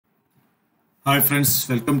Hi friends,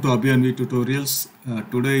 welcome to Abhiyanvi Tutorials.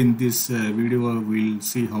 Today in this video we'll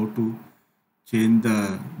see how to change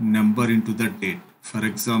the number into the date. For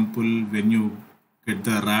example, when you get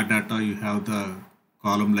the raw data, you have the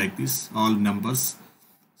column like this, all numbers.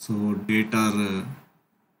 So date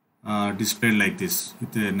are displayed like this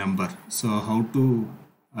with a number. So how to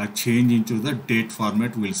change into the date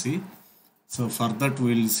format we'll see. So for that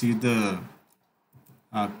we'll see the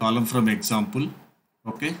column from example,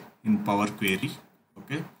 okay, in Power Query.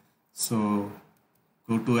 Okay, so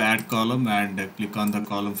go to add column and click on the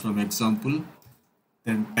column from example,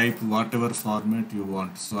 then type whatever format you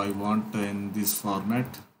want. So I want in this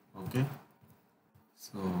format. Okay,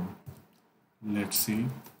 so let's see.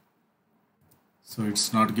 So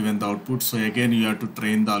it's not given the output, so again you have to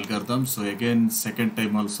train the algorithm. So again second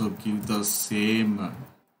time also give the same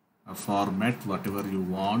format whatever you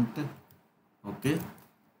want.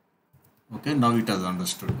 Okay, now it has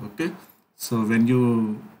understood. Okay, so when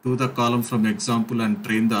you do the column from example and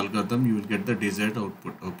train the algorithm, you will get the desired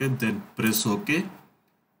output. Okay, then press OK,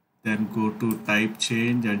 then go to type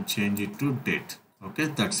change and change it to date. Okay,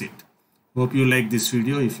 that's it. Hope you like this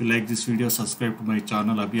video. If you like this video, subscribe to my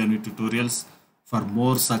channel Abhiyanvi Tutorials for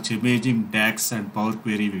more such amazing DAX and Power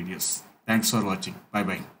Query videos. Thanks for watching. Bye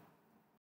bye.